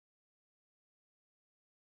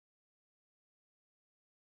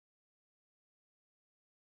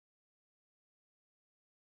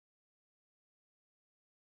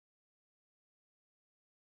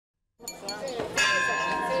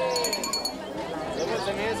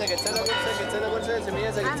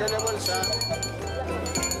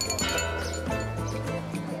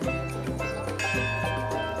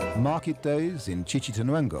Market days in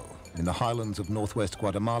Chichitenango, in the highlands of northwest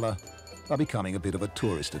Guatemala, are becoming a bit of a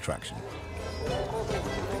tourist attraction.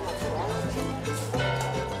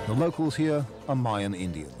 The locals here are Mayan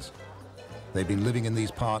Indians. They've been living in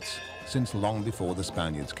these parts since long before the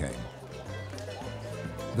Spaniards came.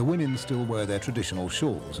 The women still wear their traditional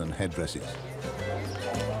shawls and headdresses.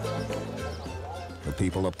 The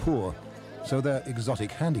people are poor, so their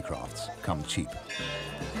exotic handicrafts come cheap.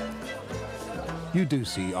 You do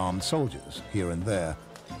see armed soldiers here and there,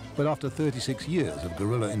 but after 36 years of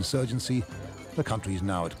guerrilla insurgency, the country is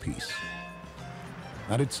now at peace.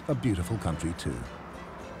 And it's a beautiful country too.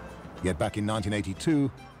 Yet back in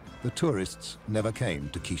 1982, the tourists never came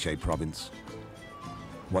to Quiché province.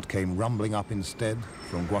 What came rumbling up instead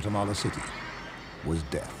from Guatemala City was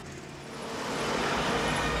death.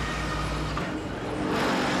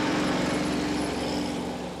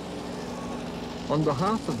 On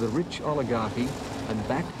behalf of the rich oligarchy and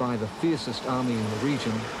backed by the fiercest army in the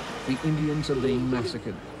region, the Indians are being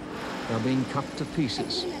massacred. They are being cut to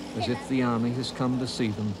pieces as if the army has come to see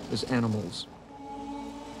them as animals.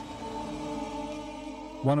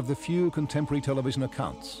 One of the few contemporary television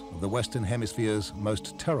accounts of the Western Hemisphere's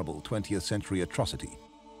most terrible 20th century atrocity.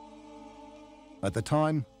 At the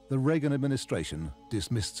time, the Reagan administration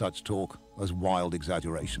dismissed such talk as wild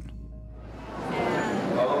exaggeration.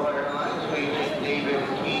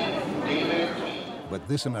 But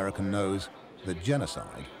this American knows that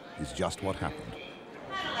genocide is just what happened.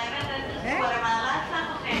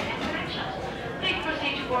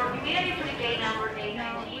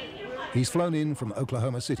 He's flown in from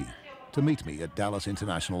Oklahoma City to meet me at Dallas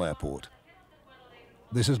International Airport.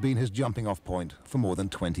 This has been his jumping off point for more than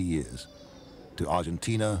 20 years, to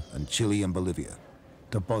Argentina and Chile and Bolivia,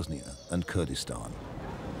 to Bosnia and Kurdistan.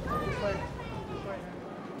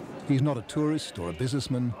 He's not a tourist or a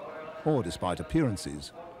businessman, or, despite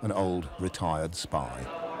appearances, an old retired spy.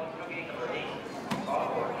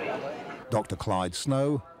 Dr. Clyde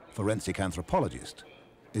Snow, forensic anthropologist,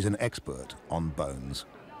 is an expert on bones.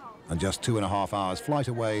 And just 2.5 hours flight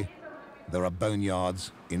away, there are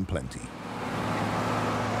boneyards in plenty.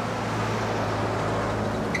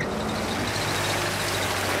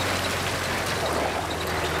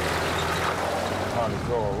 Hard to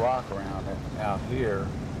throw a rock around it out here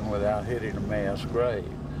without hitting a mass grave.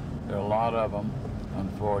 There are a lot of them,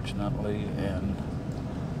 unfortunately, and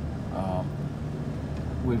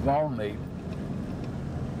we've only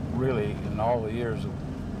really, in all the years of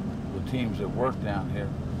the teams that work down here,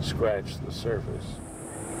 scratched the surface.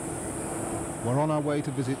 We're on our way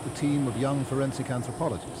to visit the team of young forensic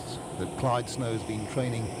anthropologists that Clyde Snow's been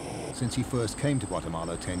training since he first came to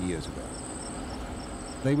Guatemala 10 years ago.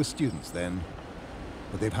 They were students then,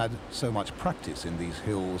 but they've had so much practice in these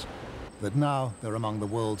hills that now they're among the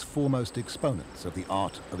world's foremost exponents of the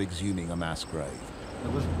art of exhuming a mass grave.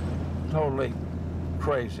 It was totally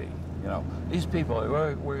crazy. You know, these people,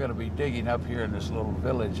 we're going to be digging up here in this little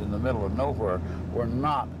village in the middle of nowhere. We're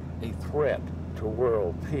not a threat to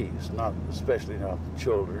world peace, not especially not the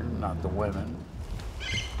children, not the women.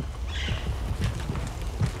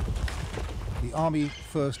 The army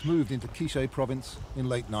first moved into Quiché province in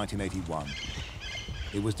late 1981.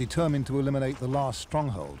 It was determined to eliminate the last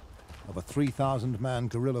stronghold of a 3,000-man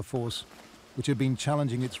guerrilla force which had been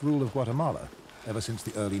challenging its rule of Guatemala ever since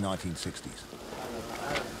the early 1960s.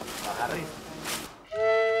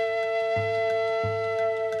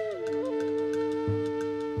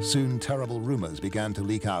 Soon terrible rumors began to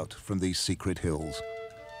leak out from these secret hills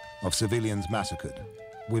of civilians massacred,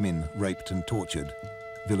 women raped and tortured,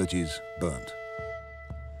 villages burnt.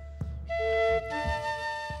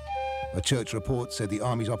 A church report said the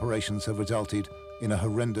army's operations have resulted in a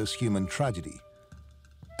horrendous human tragedy.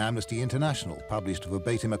 Amnesty International published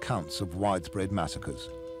verbatim accounts of widespread massacres.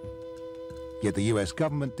 Yet the US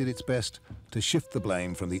government did its best to shift the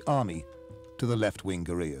blame from the army to the left-wing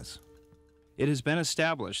guerrillas. It has been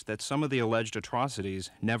established that some of the alleged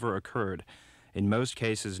atrocities never occurred. In most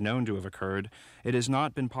cases known to have occurred, it has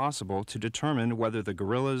not been possible to determine whether the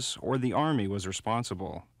guerrillas or the army was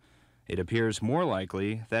responsible. It appears more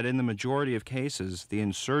likely that in the majority of cases, the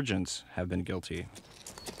insurgents have been guilty.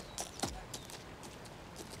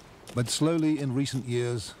 But slowly in recent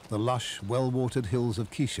years, the lush, well-watered hills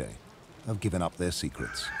of Quiché have given up their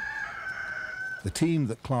secrets. The team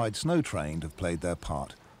that Clyde Snow trained have played their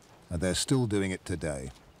part, and they're still doing it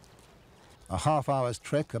today. A half-hour's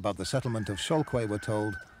trek above the settlement of Xolque, we're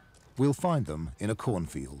told, we'll find them in a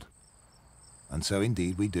cornfield. And so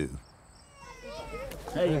indeed we do.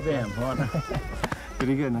 How you been, partner?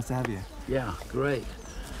 Pretty good. Nice to have you. Yeah, great.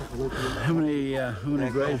 How many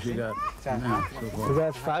graves you got now? We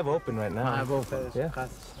got 5 open right now. 5 open. Yeah.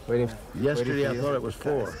 Yesterday I thought it was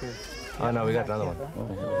 4. Oh no, we got another one.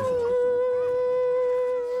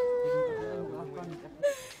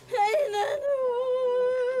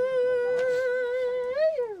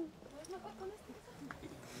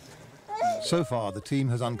 So far, the team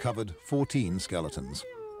has uncovered 14 skeletons,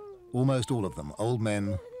 almost all of them old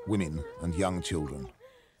men, women, and young children.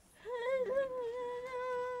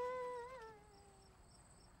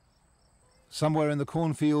 Somewhere in the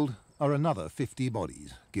cornfield are another 50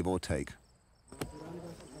 bodies, give or take.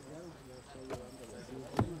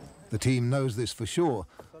 The team knows this for sure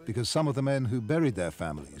because some of the men who buried their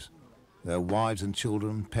families, their wives and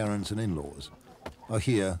children, parents and in-laws, are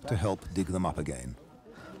here to help dig them up again.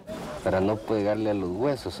 Para no pegarle a los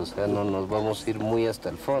huesos, o sea, no nos vamos a ir muy hasta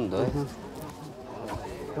el fondo,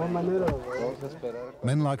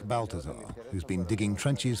 Men like Balthazar, who's been digging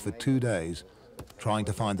trenches for 2 days, trying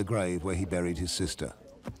to find the grave where he buried his sister.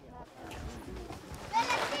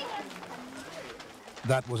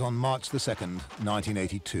 That was on March the 2nd,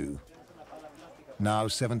 1982. Now,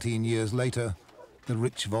 17 years later, the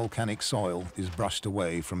rich volcanic soil is brushed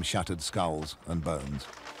away from shattered skulls and bones.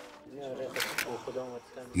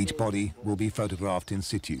 Each body will be photographed in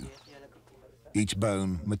situ, each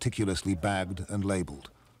bone meticulously bagged and labelled,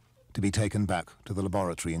 to be taken back to the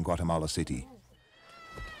laboratory in Guatemala City.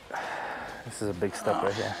 This is a big step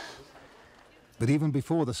right here. But even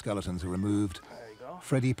before the skeletons are removed,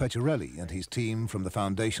 Freddie Pecciarelli and his team from the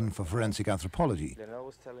Foundation for Forensic Anthropology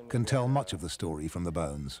can tell much of the story from the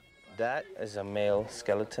bones. That is a male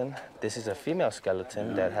skeleton. This is a female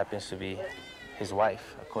skeleton that happens to be his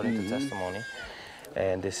wife, according to testimony.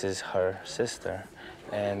 And this is her sister.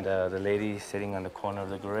 And the lady sitting on the corner of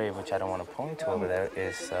the grave, which I don't want to point to over there,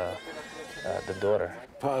 is the daughter.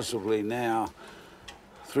 Possibly now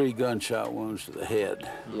 3 gunshot wounds to the head.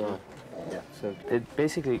 Yeah. So it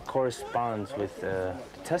basically corresponds with the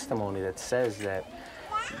testimony that says that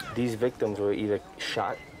these victims were either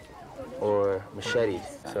shot or macheted.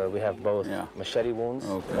 So we have both machete wounds,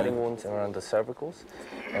 cutting wounds around the cervicals,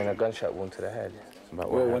 and a gunshot wound to the head.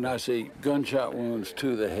 Well, when I say gunshot wounds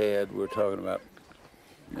to the head, we're talking about,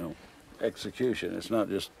 you know, execution. It's not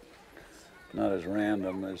as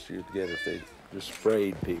random as you'd get if they just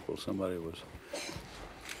sprayed people. Somebody was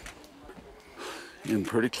in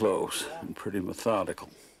pretty close and pretty methodical.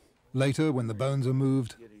 Later, when the bones are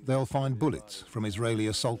moved, they'll find bullets from Israeli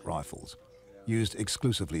assault rifles, used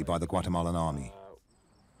exclusively by the Guatemalan Army.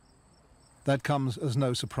 That comes as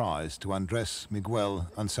no surprise to Andres, Miguel,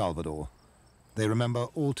 and Salvador. They remember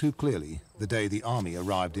all too clearly the day the army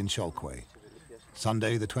arrived in Cholqué,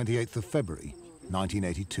 Sunday the 28th of February,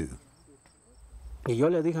 1982. Y yo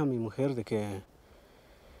le dije a mi mujer de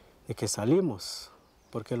que salimos,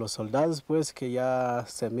 porque los soldados pues que ya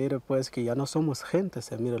se mire pues que ya no somos gente,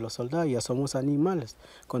 se mire los soldados, ya somos animales.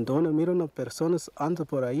 Cuando uno mira a una persona anda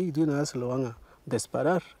por ahí, de una vez lo van a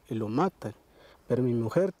disparar y lo matan. Pero mi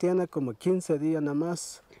mujer tiene como 15 días nada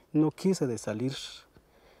más, no quise de salir.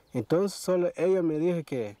 Entonces solo ella me dijo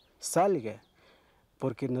que salga,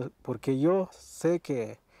 porque yo sé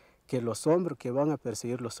que los hombres que van a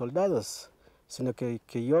perseguir los soldados, sino que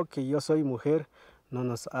yo soy mujer, no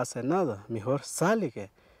nos hace nada, mejor salga.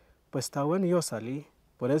 Pues está bueno, yo salí,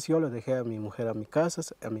 por eso yo lo dejé a mi mujer a mi casa,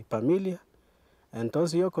 a mi familia.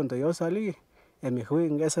 Entonces yo cuando yo salí, me fui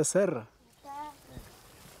en esa serra.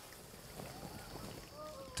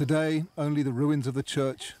 Today, only the ruins of the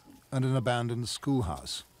church and an abandoned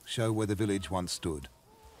schoolhouse show where the village once stood.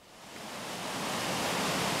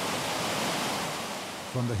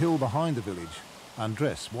 From the hill behind the village,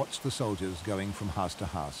 Andres watched the soldiers going from house to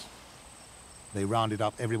house. They rounded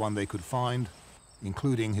up everyone they could find,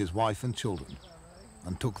 including his wife and children,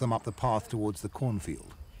 and took them up the path towards the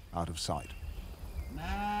cornfield, out of sight.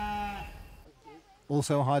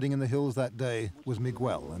 Also hiding in the hills that day was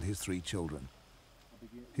Miguel and his 3 children.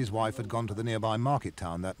 His wife had gone to the nearby market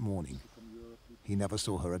town that morning. He never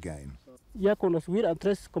saw her again. Ya cuando subí a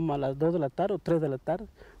 3 como a las 2 de la tarde o 3 de la tarde,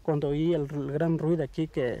 cuando oí el gran ruido aquí,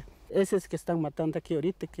 que esos que están matando aquí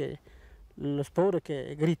ahorita, que los pobres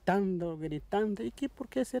que gritando, ¿y qué por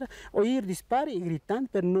qué será? Oír disparo y gritando,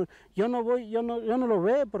 pero no, yo no lo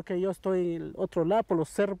veo porque yo estoy en el otro lado, por los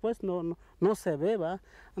cerros pues no se ve, ¿va?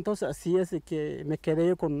 Entonces así es de que me quedé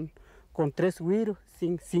yo con 3 güiros,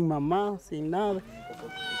 sin mamá, sin nada.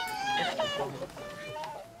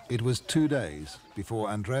 It was 2 days before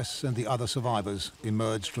Andres and the other survivors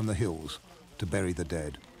emerged from the hills to bury the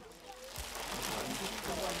dead.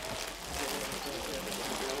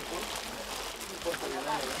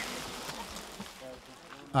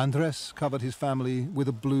 Andres covered his family with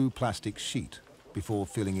a blue plastic sheet before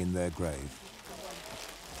filling in their grave.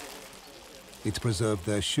 It's preserved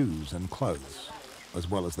their shoes and clothes, as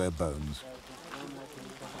well as their bones.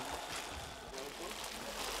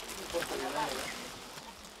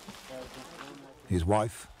 His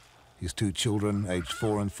wife, his 2 children, aged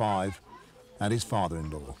 4 and 5, and his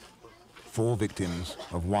father-in-law. 4 victims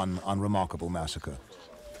of one unremarkable massacre.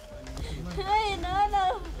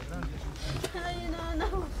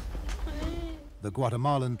 The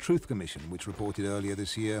Guatemalan Truth Commission, which reported earlier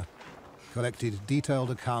this year, collected detailed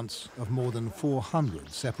accounts of more than 400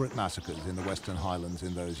 separate massacres in the Western Highlands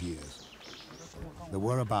in those years. There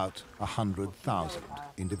were about 100,000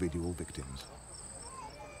 individual victims.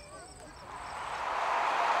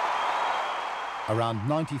 Around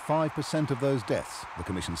 95% of those deaths, the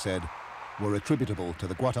Commission said, were attributable to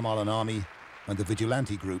the Guatemalan Army and the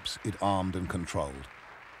vigilante groups it armed and controlled.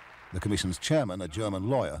 The Commission's chairman, a German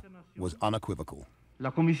lawyer, was unequivocal.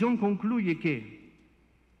 La Comisión concluye que,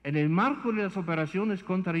 en el marco de las operaciones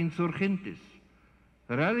contra insurgentes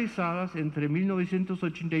realizadas entre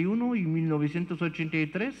 1981 y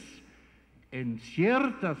 1983, en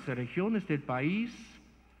ciertas regiones del país,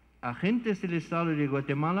 agentes del Estado de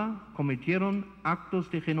Guatemala cometieron actos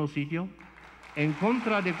de genocidio en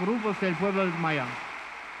contra de grupos del pueblo maya.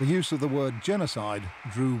 The use of the word genocide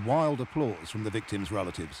drew wild applause from the victims'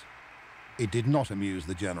 relatives. It did not amuse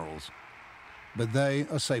the generals, but they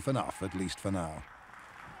are safe enough, at least for now.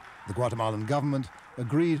 The Guatemalan government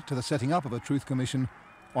agreed to the setting up of a truth commission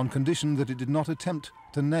on condition that it did not attempt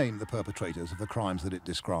to name the perpetrators of the crimes that it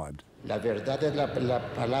described. La verdad es la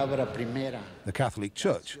palabra primera. The Catholic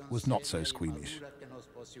Church was not so squeamish.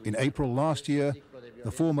 In April last year,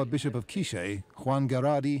 the former Bishop of Quiché, Juan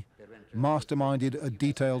Garadi, masterminded a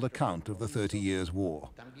detailed account of the 30 Years' War.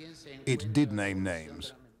 It did name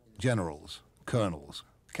names: generals, colonels,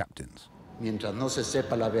 captains. Mientras no se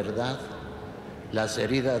sepa la verdad, las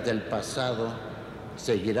heridas del pasado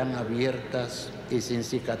seguirán abiertas y sin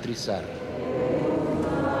cicatrizar.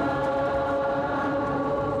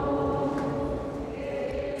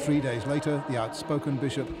 3 days later, the outspoken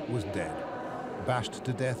bishop was dead, bashed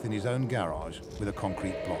to death in his own garage with a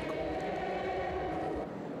concrete block.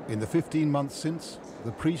 In the 15 months since,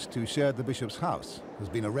 the priest who shared the bishop's house has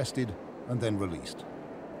been arrested and then released.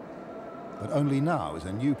 But only now is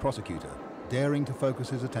a new prosecutor daring to focus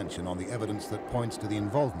his attention on the evidence that points to the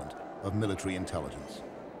involvement of military intelligence.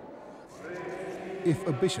 If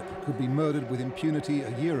a bishop could be murdered with impunity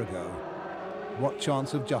a year ago, what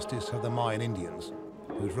chance of justice have the Mayan Indians,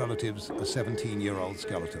 whose relatives are 17-year-old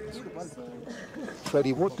skeletons?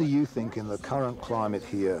 Freddie, what do you think in the current climate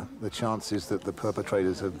here, the chances that the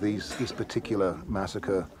perpetrators of this particular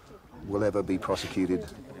massacre will ever be prosecuted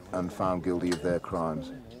and found guilty of their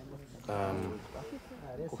crimes?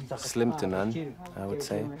 Slim to none, I would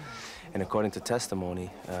say. And according to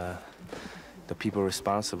testimony, the people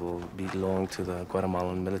responsible belong to the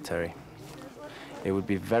Guatemalan military. It would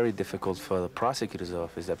be very difficult for the prosecutor's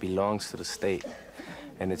office that belongs to the state,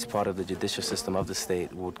 and it's part of the judicial system of the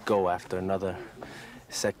state, would go after another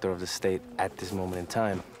sector of the state at this moment in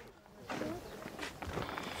time.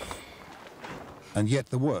 And yet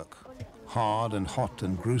the work, hard and hot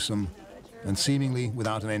and gruesome, and seemingly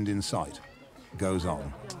without an end in sight, goes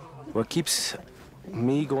on. What keeps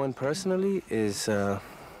me going personally is, well,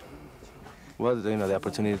 you know, the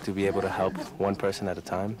opportunity to be able to help one person at a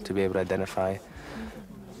time, to be able to identify,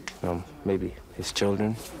 maybe his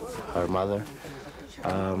children, her mother.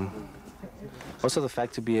 Also the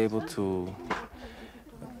fact to be able to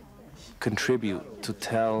contribute to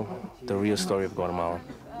tell the real story of Guatemala.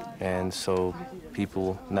 And so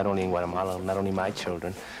people, not only in Guatemala, not only my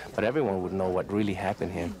children, but everyone would know what really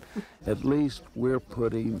happened here. At least we're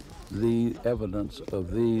putting the evidence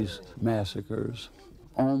of these massacres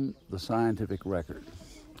on the scientific record.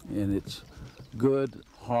 And it's good,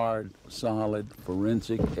 hard, solid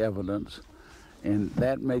forensic evidence. And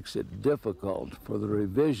that makes it difficult for the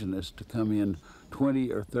revisionists to come in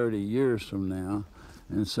 20 or 30 years from now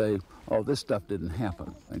and say, oh, this stuff didn't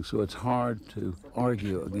happen. And so it's hard to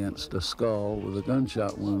argue against a skull with a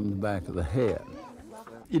gunshot wound in the back of the head.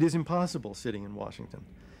 It is impossible sitting in Washington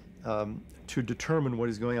to determine what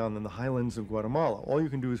is going on in the highlands of Guatemala. All you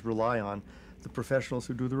can do is rely on the professionals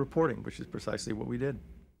who do the reporting, which is precisely what we did.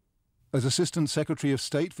 As Assistant Secretary of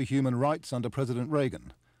State for Human Rights under President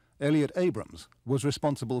Reagan, Eliot Abrahms was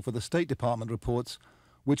responsible for the State Department reports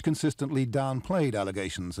which consistently downplayed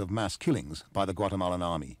allegations of mass killings by the Guatemalan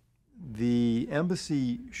Army. The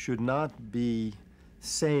embassy should not be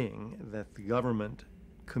saying that the government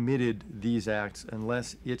committed these acts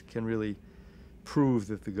unless it can really prove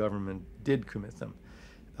that the government did commit them.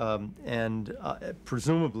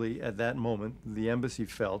 Presumably, at that moment, the embassy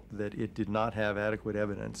felt that it did not have adequate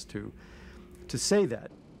evidence to say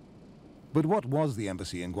that. But what was the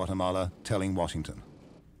embassy in Guatemala telling Washington?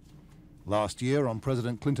 Last year, on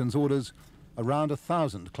President Clinton's orders, around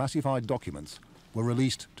 1,000 classified documents were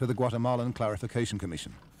released to the Guatemalan Clarification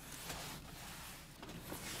Commission.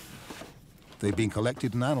 They've been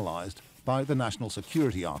collected and analyzed by the National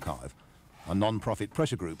Security Archive, a non-profit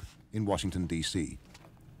pressure group in Washington, D.C.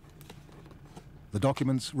 The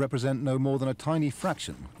documents represent no more than a tiny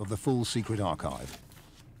fraction of the full secret archive.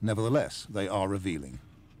 Nevertheless, they are revealing.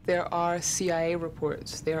 There are CIA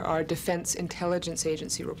reports, there are Defense Intelligence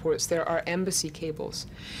Agency reports, there are embassy cables.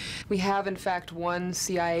 We have, in fact, one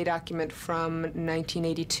CIA document from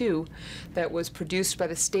 1982 that was produced by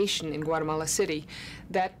the station in Guatemala City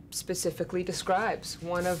that specifically describes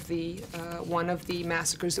one of the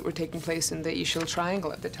massacres that were taking place in the Ixil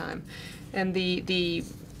Triangle at the time. And the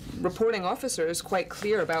reporting officer is quite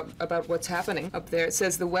clear about what's happening up there. It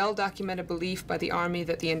says the well-documented belief by the Army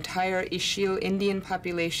that the entire Ixil Indian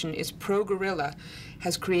population is pro-guerrilla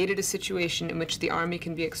has created a situation in which the Army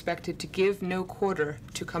can be expected to give no quarter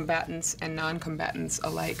to combatants and non-combatants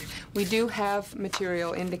alike. We do have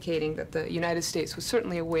material indicating that the United States was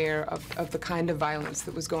certainly aware of the kind of violence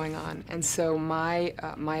that was going on. And so my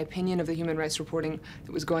opinion of the human rights reporting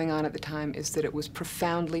that was going on at the time is that it was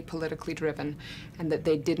profoundly politically driven and that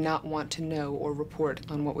they did not want to know or report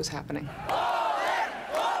on what was happening.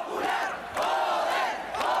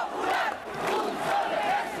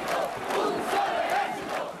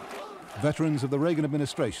 Veterans of the Reagan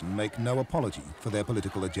administration make no apology for their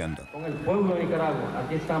political agenda.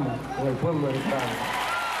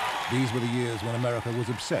 These were the years when America was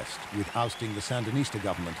obsessed with ousting the Sandinista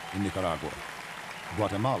government in Nicaragua.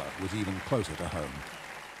 Guatemala was even closer to home.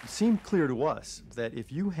 It seemed clear to us that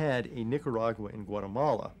if you had a Nicaragua in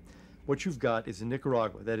Guatemala, what you've got is a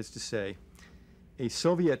Nicaragua, that is to say, a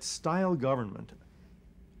Soviet-style government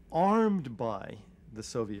armed by the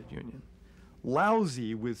Soviet Union,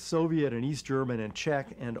 lousy with Soviet and East German and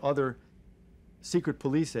Czech and other secret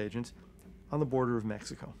police agents on the border of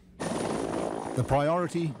Mexico. The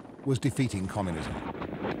priority was defeating communism.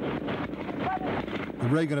 The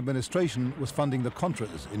Reagan administration was funding the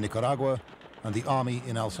Contras in Nicaragua and the army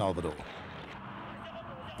in El Salvador.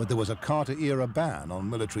 But there was a Carter-era ban on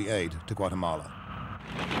military aid to Guatemala.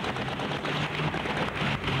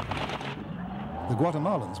 The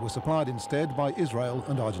Guatemalans were supplied instead by Israel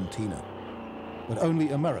and Argentina. But only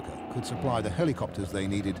America could supply the helicopters they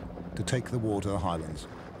needed to take the war to the highlands.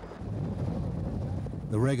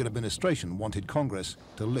 The Reagan administration wanted Congress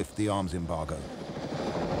to lift the arms embargo.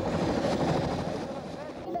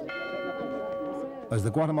 As the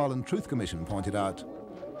Guatemalan Truth Commission pointed out,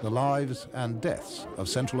 the lives and deaths of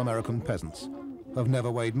Central American peasants have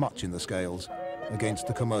never weighed much in the scales against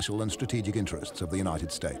the commercial and strategic interests of the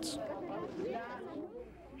United States.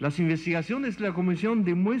 Las investigaciones de la Comisión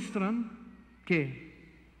demuestran que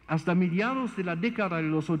hasta mediados de la década de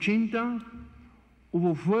los 80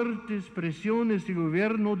 hubo fuertes presiones del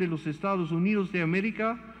gobierno de los Estados Unidos de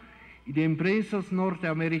América y de empresas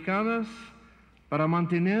norteamericanas para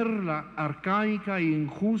mantener la arcaica e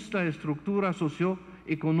injusta estructura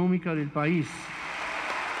socioeconómica del país.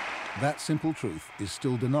 That simple truth is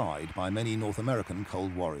still denied by many North American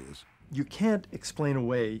Cold Warriors. You can't explain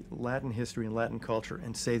away Latin history and Latin culture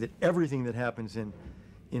and say that everything that happens in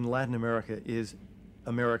Latin America is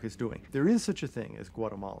America's doing. There is such a thing as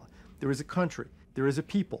Guatemala. There is a country. There is a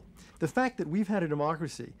people. The fact that we've had a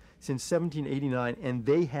democracy since 1789 and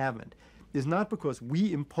they haven't is not because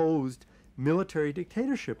we imposed military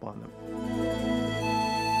dictatorship on them.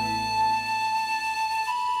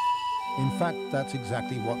 In fact, that's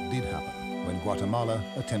exactly what did happen when Guatemala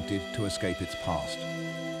attempted to escape its past.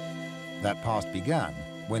 That past began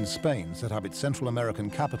when Spain set up its Central American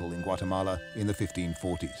capital in Guatemala in the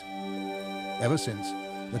 1540s. Ever since,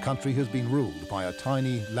 the country has been ruled by a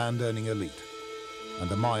tiny land-earning elite, and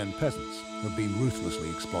the Mayan peasants have been ruthlessly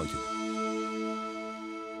exploited.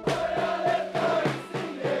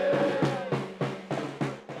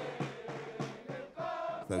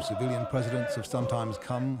 Though civilian presidents have sometimes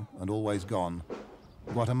come and always gone,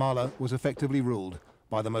 Guatemala was effectively ruled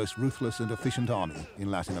by the most ruthless and efficient army in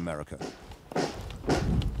Latin America.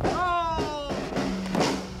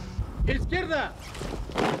 Izquierda!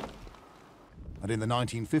 And in the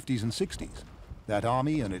 1950s and 60s, that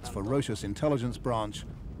army and its ferocious intelligence branch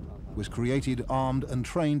was created, armed and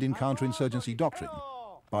trained in counterinsurgency doctrine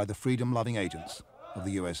by the freedom-loving agents of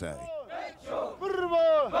the USA.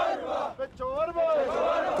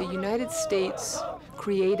 The United States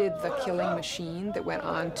created the killing machine that went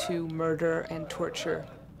on to murder and torture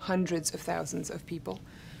hundreds of thousands of people.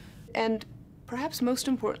 And perhaps most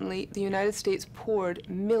importantly, the United States poured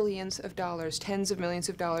millions of dollars, tens of millions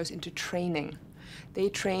of dollars into training. They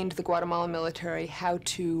trained the Guatemalan military how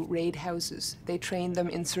to raid houses. They trained them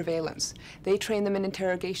in surveillance. They trained them in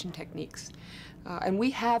interrogation techniques. And we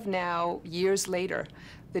have now, years later,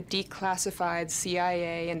 the declassified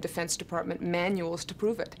CIA and Defense Department manuals to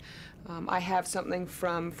prove it. I have something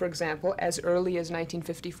from, for example, as early as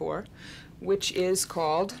 1954, which is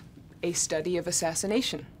called A Study of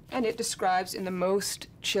Assassination. And it describes in the most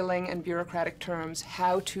chilling and bureaucratic terms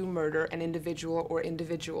how to murder an individual or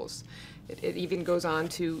individuals. It even goes on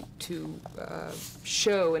to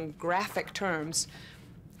show in graphic terms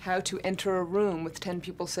how to enter a room with 10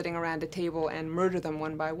 people sitting around a table and murder them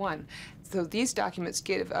one by one. So these documents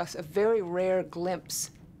give us a very rare glimpse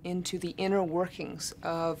into the inner workings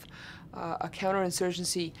of a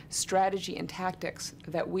counterinsurgency strategy and tactics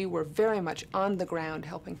that we were very much on the ground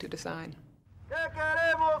helping to design.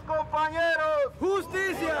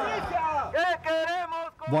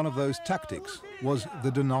 One of those tactics was the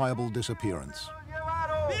deniable disappearance.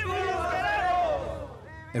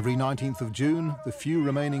 Every 19th of June, the few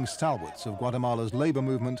remaining stalwarts of Guatemala's labor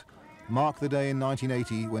movement mark the day in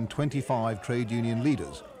 1980 when 25 trade union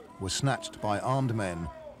leaders were snatched by armed men,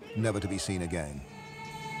 never to be seen again.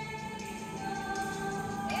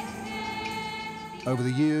 Over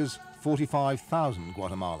the years, 45,000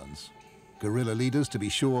 Guatemalans, guerrilla leaders to be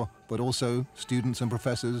sure, but also students and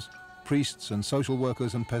professors, priests and social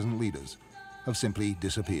workers and peasant leaders, have simply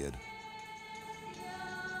disappeared.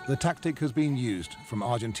 The tactic has been used from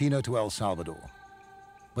Argentina to El Salvador.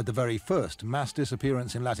 But the very first mass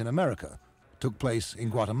disappearance in Latin America took place in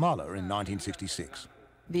Guatemala in 1966.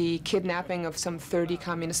 The kidnapping of some 30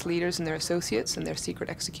 communist leaders and their associates and their secret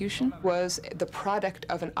execution was the product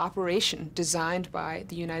of an operation designed by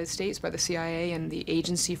the United States, by the CIA and the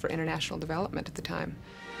Agency for International Development at the time.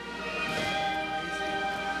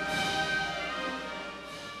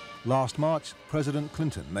 Last March, President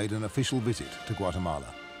Clinton made an official visit to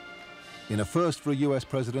Guatemala. In a first for a US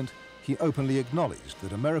president, he openly acknowledged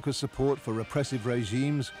that America's support for repressive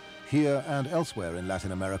regimes here and elsewhere in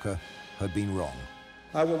Latin America had been wrong.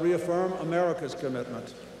 I will reaffirm America's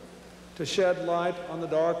commitment to shed light on the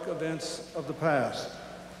dark events of the past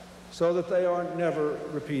so that they are never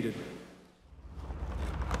repeated.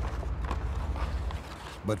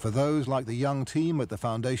 But for those like the young team at the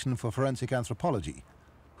Foundation for Forensic Anthropology,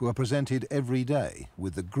 who are presented every day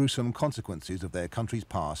with the gruesome consequences of their country's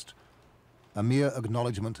past, a mere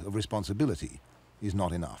acknowledgement of responsibility is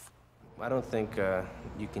not enough. I don't think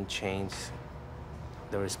you can change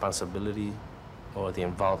the responsibility or the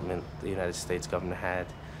involvement the United States government had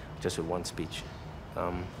just with one speech.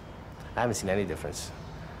 I haven't seen any difference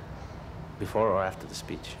before or after the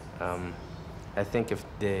speech. I think if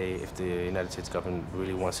the United States government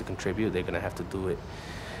really wants to contribute, they're going to have to do it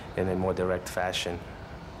in a more direct fashion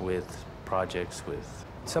with projects, with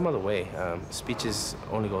some other way. Speeches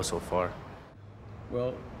only go so far.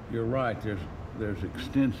 Well, you're right. There's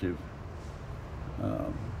extensive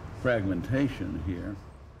fragmentation here.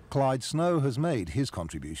 Clyde Snow has made his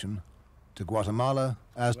contribution to Guatemala,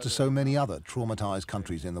 as to so many other traumatized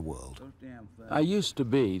countries in the world. I used to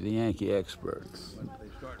be the Yankee expert,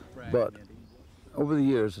 but over the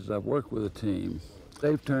years, as I've worked with a team,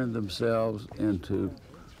 they've turned themselves into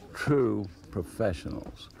true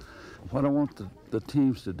professionals. What I want the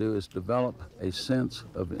teams to do is develop a sense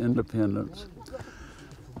of independence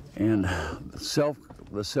and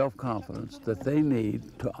the self-confidence that they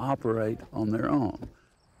need to operate on their own.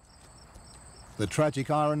 The tragic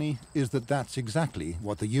irony is that that's exactly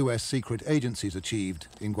what the US secret agencies achieved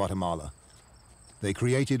in Guatemala. They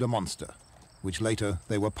created a monster, which later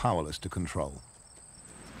they were powerless to control.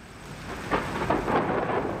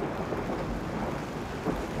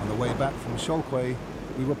 On the way back from Xolque,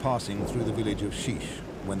 we were passing through the village of Xish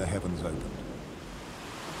when the heavens opened.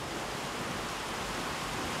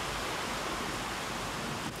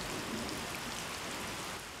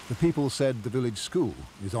 The people said the village school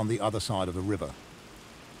is on the other side of the river.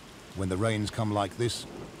 When the rains come like this,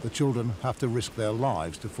 the children have to risk their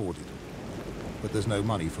lives to ford it. But there's no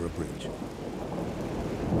money for a bridge.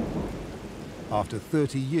 After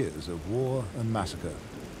 30 years of war and massacre,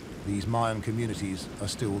 these Mayan communities are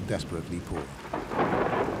still desperately poor.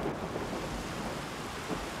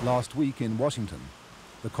 Last week in Washington,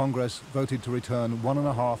 the Congress voted to return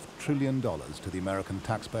 $1.5 trillion to the American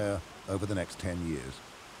taxpayer over the next 10 years.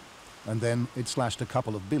 And then it slashed a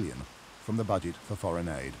couple of billion from the budget for foreign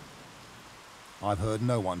aid. I've heard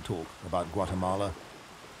no one talk about Guatemala,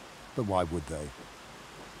 but why would they?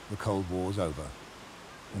 The Cold War's over,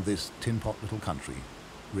 and this tin pot little country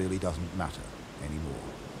really doesn't matter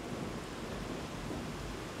anymore.